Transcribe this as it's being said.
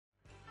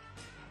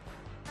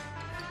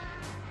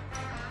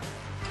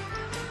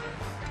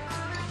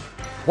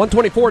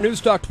124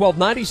 Newstalk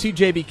 1290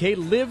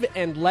 CJBK, Live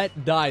and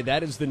Let Die.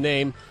 That is the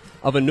name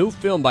of a new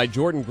film by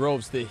Jordan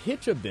Groves. The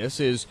hitch of this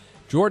is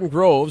Jordan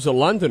Groves, a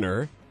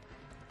Londoner,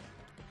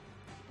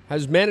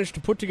 has managed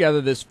to put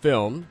together this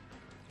film,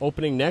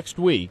 opening next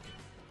week,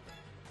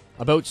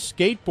 about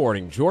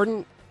skateboarding.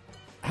 Jordan,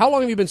 how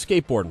long have you been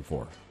skateboarding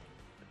for?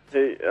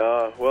 Hey,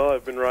 well,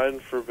 I've been riding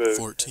for about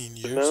 14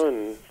 years now,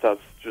 and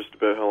that's just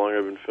about how long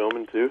I've been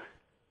filming, too.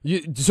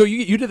 So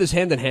you did this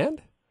hand in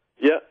hand?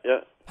 Yeah.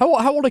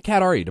 How old a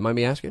cat are you, do you mind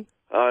me asking?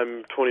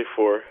 I'm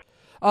 24.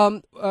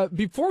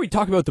 Before we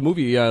talk about the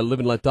movie Live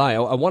and Let Die,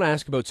 I want to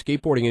ask about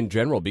skateboarding in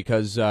general,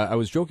 because I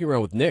was joking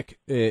around with Nick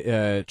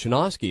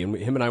Chinosky, and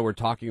him and I were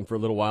talking for a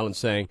little while and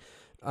saying,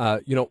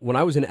 when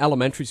I was in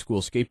elementary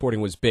school, skateboarding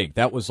was big.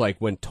 That was like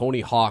when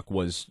Tony Hawk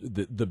was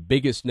the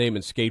biggest name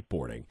in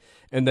skateboarding.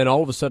 And then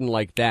all of a sudden,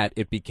 like that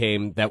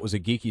was a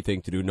geeky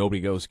thing to do. Nobody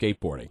goes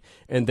skateboarding.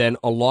 And then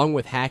along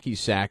with hacky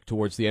sack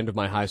towards the end of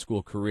my high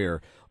school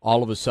career,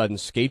 all of a sudden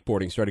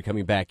skateboarding started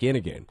coming back in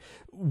again.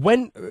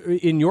 When,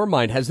 in your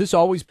mind,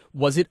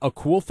 was it a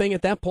cool thing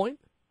at that point?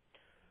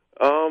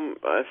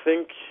 I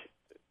think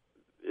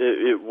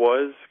it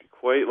was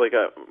quite, like,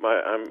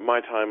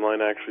 my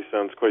timeline actually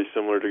sounds quite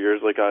similar to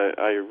yours. Like,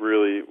 I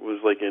really was,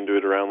 like, into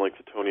it around, like,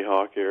 the Tony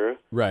Hawk era.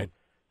 Right.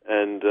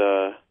 And,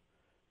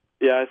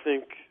 I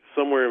think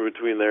somewhere in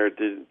between there it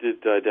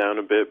did die down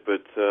a bit,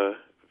 but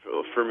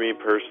for me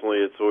personally,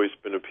 it's always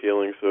been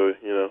appealing, so,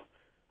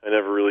 I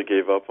never really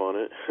gave up on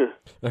it.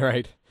 All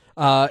right.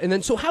 And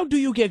then, so how do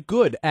you get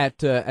good at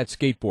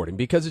skateboarding?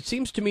 Because it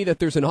seems to me that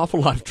there's an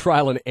awful lot of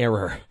trial and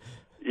error.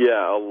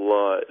 Yeah, a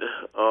lot.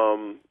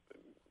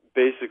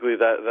 Basically,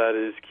 that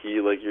is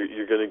key. Like,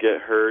 you're going to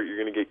get hurt, you're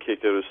going to get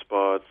kicked out of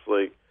spots.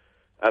 Like,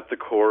 at the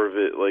core of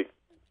it, like,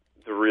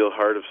 the real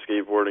heart of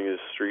skateboarding is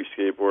street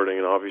skateboarding,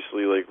 and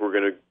obviously, like, we're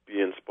going to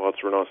be in spots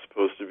we're not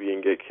supposed to be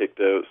and get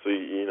kicked out. So,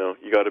 you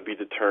got to be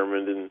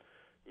determined, and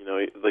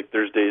like,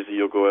 there's days that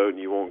you'll go out and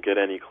you won't get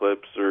any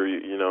clips, or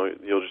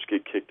you'll just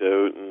get kicked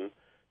out, and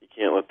you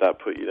can't let that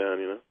put you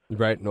down.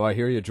 Right. No, I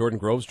hear you. Jordan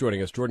Groves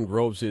joining us. Jordan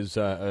Groves is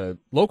a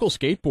local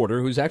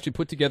skateboarder who's actually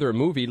put together a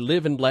movie,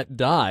 Live and Let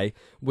Die,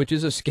 which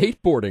is a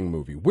skateboarding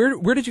movie.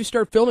 Where did you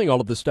start filming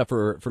all of this stuff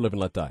for Live and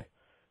Let Die?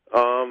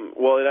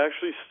 Well, it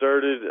actually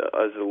started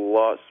as a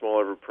lot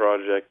smaller of a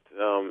project.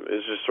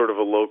 It's just sort of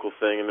a local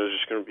thing, and it was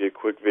just going to be a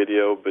quick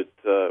video, but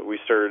we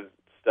started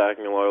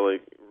stacking a lot of,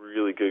 like,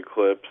 really good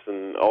clips,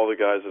 and all the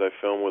guys that I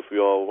filmed with, we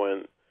all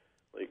went,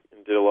 like,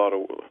 and did a lot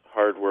of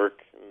hard work,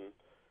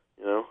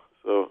 and,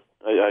 so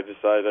I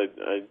decided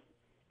I'd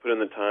put in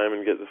the time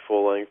and get the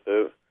full length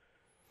out.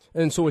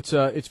 And so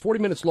it's 40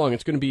 minutes long.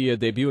 It's going to be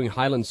debuting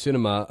Hyland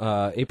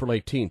Cinema April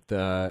 18th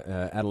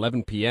at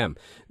 11 p.m.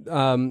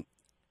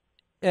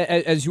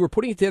 As you were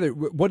putting it together,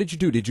 what did you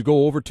do? Did you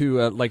go over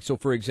to, so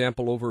for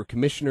example, over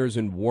Commissioners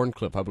in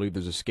Warncliffe, I believe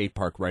there's a skate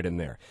park right in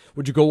there.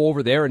 Would you go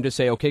over there and just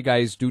say, okay,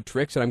 guys, do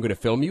tricks and I'm going to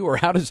film you? Or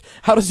how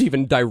does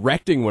even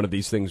directing one of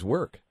these things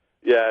work?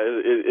 Yeah,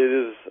 it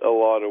is a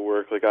lot of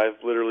work. Like,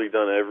 I've literally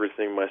done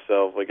everything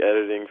myself, like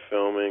editing,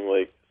 filming.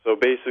 Like, so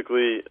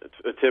basically,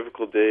 a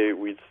typical day,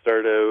 we'd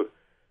start out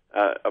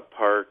at a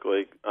park,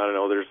 like, I don't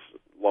know, there's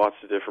lots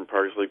of different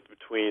parks, like,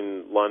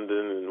 between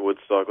London and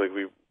Woodstock, like,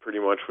 we pretty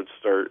much would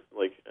start,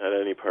 like, at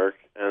any park,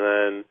 and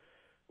then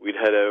we'd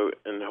head out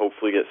and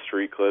hopefully get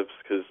street clips,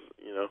 because,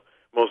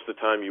 most of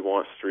the time you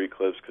want street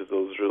clips, because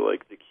those are,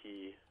 like, the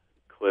key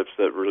clips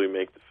that really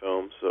make the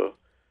film, so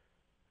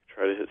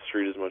try to hit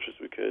street as much as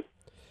we could.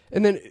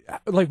 And then,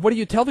 like, what do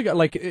you tell the guy?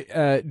 Like,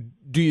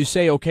 do you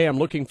say, okay, I'm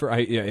looking for,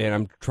 and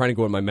I'm trying to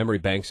go in my memory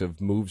banks of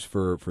moves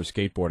for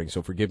skateboarding,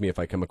 so forgive me if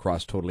I come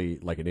across totally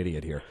like an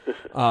idiot here.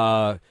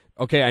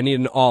 Okay, I need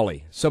an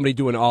ollie. Somebody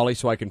do an ollie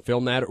so I can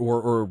film that,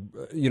 or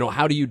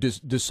how do you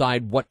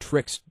decide what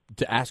tricks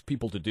to ask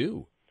people to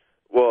do?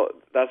 Well,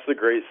 that's the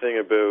great thing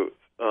about,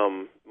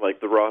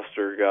 like, the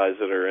roster guys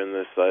that are in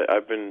this.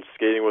 I've been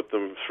skating with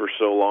them for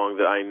so long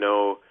that I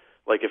know,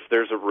 like, if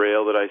there's a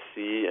rail that I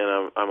see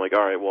and I'm like,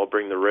 all right, well, I'll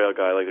bring the rail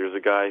guy. Like, there's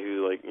a guy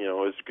who, like,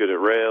 is good at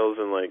rails,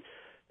 and, like,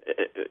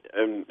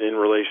 in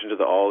relation to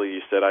the ollie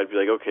you said, I'd be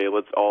like, okay,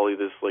 let's ollie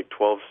this, like,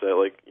 12 set.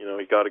 Like,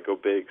 you got to go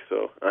big.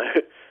 So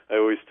I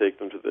always take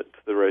them to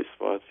the right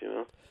spots,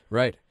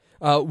 Right.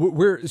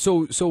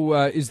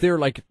 Is there,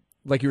 like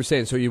you were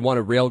saying, so you want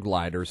a rail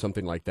glide or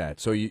something like that.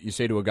 So you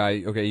say to a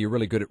guy, okay, you're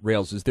really good at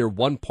rails. Is there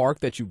one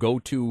park that you go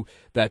to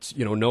that's,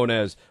 known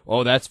as,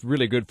 oh, that's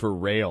really good for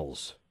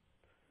rails?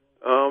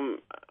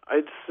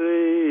 I'd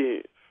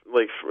say,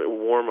 like, for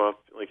warm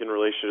up, like, in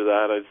relation to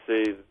that, I'd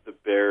say the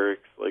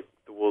barracks, like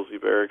the Wolseley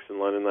Barracks in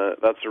London.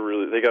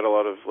 They got a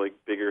lot of, like,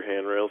 bigger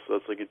handrails, so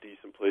that's, like, a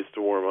decent place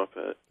to warm up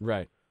at.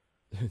 Right.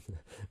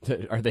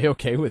 Are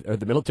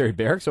the military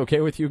barracks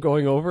okay with you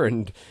going over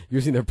and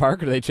using their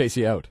park, or do they chase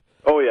you out?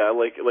 Oh yeah,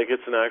 like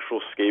it's an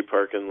actual skate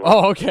park, and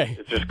Oh, okay.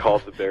 it's just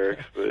called the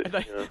barracks.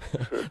 But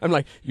I'm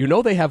like,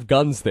 they have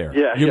guns there.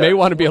 Yeah, you may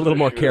want to be a little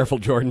more sure. careful,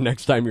 Jordan,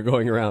 next time you're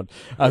going around.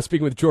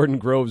 Speaking with Jordan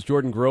Groves.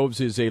 Jordan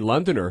Groves is a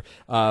Londoner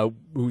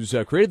who's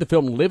created the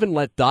film Live and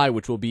Let Die,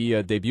 which will be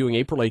debuting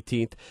April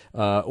 18th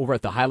over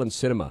at the Hyland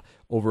Cinema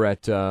over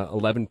at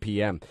 11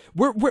 p.m.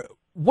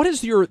 What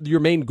is your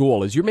main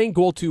goal? Is your main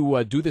goal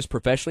to do this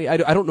professionally? I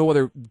don't know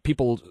whether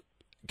people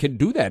can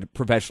do that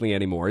professionally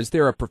anymore. Is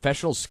there a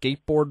professional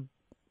skateboard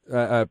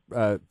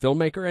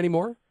filmmaker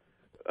anymore?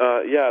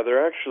 Yeah,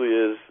 there actually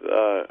is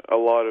a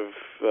lot of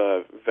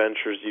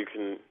ventures you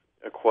can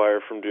acquire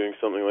from doing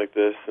something like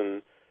this,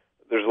 and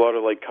there's a lot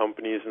of like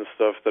companies and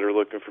stuff that are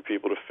looking for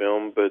people to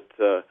film. But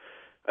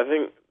I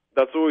think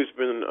that's always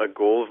been a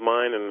goal of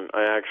mine, and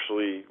I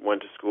actually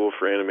went to school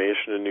for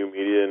animation and new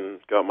media and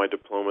got my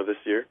diploma this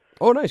year.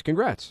 Oh, nice!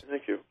 Congrats.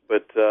 Thank you.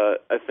 But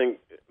I think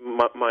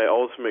my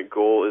ultimate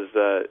goal is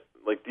that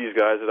like these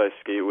guys that I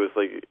skate with,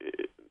 like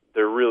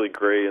they're really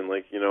great, and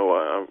like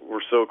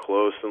we're so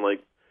close, and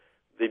like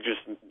they just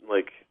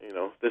like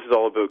this is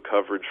all about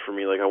coverage for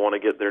me. Like I want to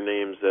get their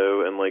names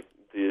out, and like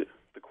the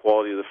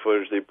quality of the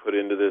footage they put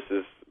into this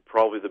is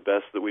probably the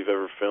best that we've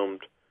ever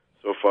filmed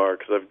so far,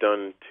 because I've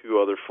done 2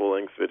 other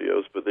full-length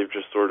videos, but they've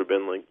just sort of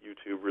been like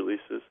YouTube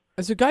releases.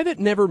 As a guy that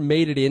never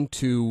made it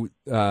into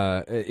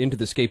the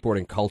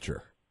skateboarding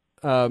culture,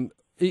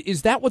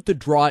 is that what the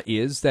draw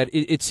is? That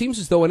it seems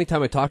as though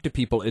anytime I talk to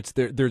people,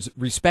 there's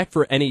respect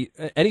for any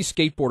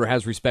skateboarder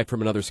has respect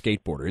from another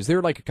skateboarder. Is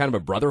there like a kind of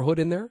a brotherhood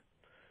in there?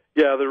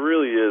 Yeah, there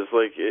really is.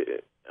 Like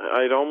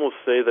I'd almost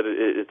say that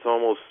it's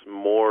almost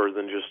more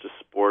than just a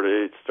sport.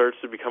 It starts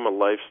to become a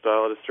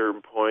lifestyle at a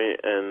certain point,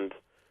 and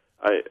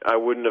I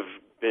wouldn't have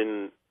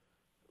been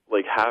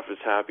like half as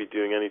happy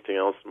doing anything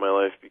else in my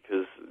life,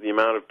 because the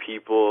amount of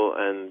people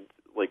and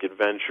like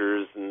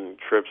adventures and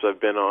trips I've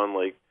been on,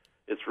 like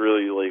it's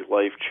really like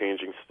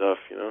life-changing stuff,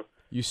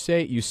 You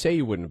say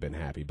you wouldn't have been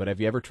happy, but have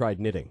you ever tried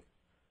knitting?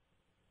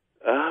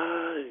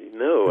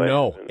 No.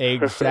 No,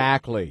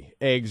 exactly.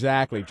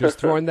 Just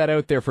throwing that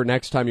out there for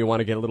next time you want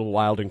to get a little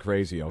wild and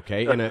crazy,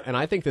 okay? And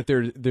I think that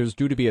there's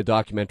due to be a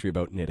documentary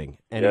about knitting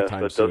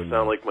anytime that soon. does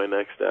sound like my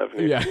next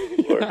avenue.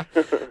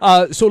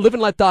 Yeah. So Live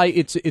and Let Die,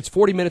 it's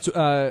 40 minutes.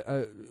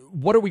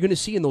 What are we going to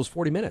see in those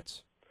 40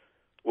 minutes?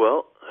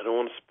 Well, I don't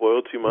want to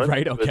spoil too much.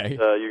 Right, okay.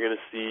 But, you're going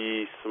to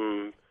see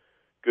some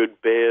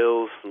good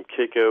bails, some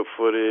kick-out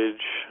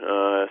footage,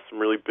 some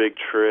really big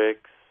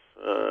tricks,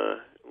 a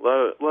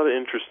lot of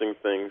interesting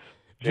things.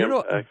 Do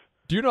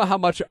you know how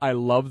much I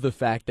love the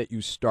fact that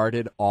you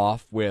started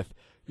off with,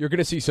 you're going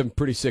to see some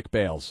pretty sick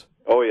bails?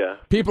 Oh, yeah.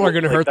 People are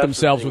going to hurt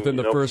themselves within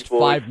the first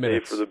 5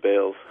 minutes. For the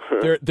bails.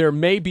 there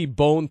may be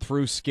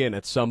bone-through skin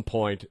at some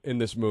point in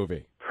this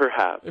movie.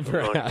 Perhaps.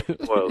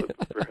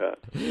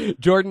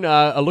 Jordan,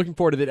 looking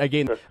forward to it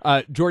again.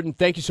 Jordan,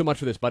 thank you so much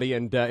for this, buddy,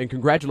 and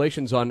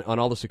congratulations on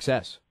all the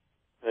success.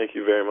 Thank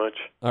you very much.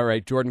 All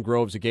right, Jordan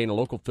Groves, again, a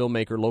local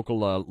filmmaker, local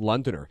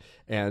Londoner.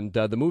 And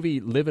the movie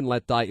Live and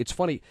Let Die, it's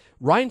funny,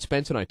 Ryan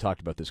Spence and I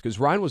talked about this, because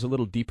Ryan was a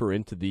little deeper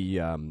into the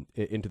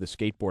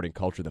skateboarding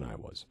culture than I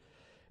was.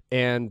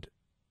 And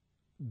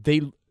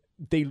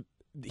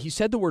he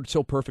said the word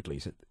so perfectly. He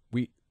said,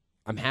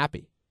 I'm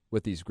happy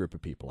with these group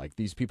of people. Like,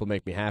 these people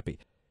make me happy.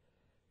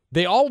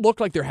 They all look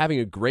like they're having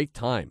a great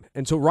time.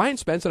 And so Ryan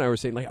Spence and I were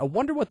saying, like, I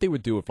wonder what they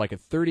would do if, like, a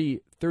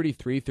 33,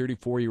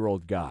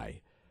 34-year-old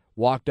guy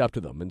walked up to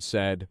them and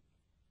said,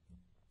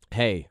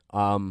 hey,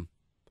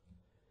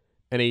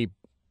 any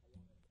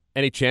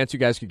chance you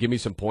guys could give me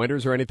some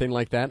pointers or anything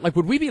like that? Like,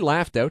 would we be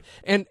laughed out?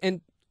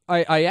 And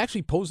I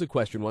actually posed the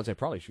question once. I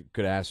probably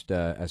could ask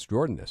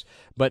Jordan this.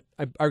 But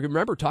I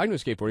remember talking to a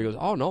skateboarder. He goes,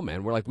 oh, no,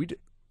 man. We're like,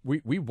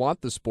 we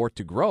want the sport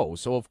to grow.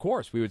 So, of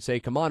course, we would say,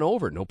 come on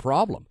over. No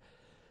problem.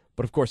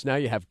 But, of course, now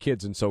you have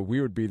kids, and so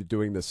we would be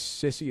doing the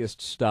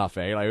sissiest stuff,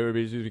 eh? Like, it would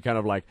be kind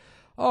of like,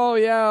 oh,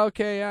 yeah,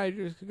 okay,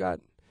 I'm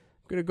going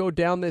to go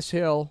down this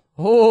hill.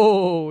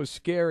 Oh,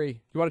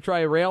 scary. You want to try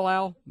a rail,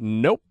 Al?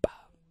 Nope,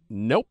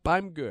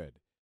 I'm good.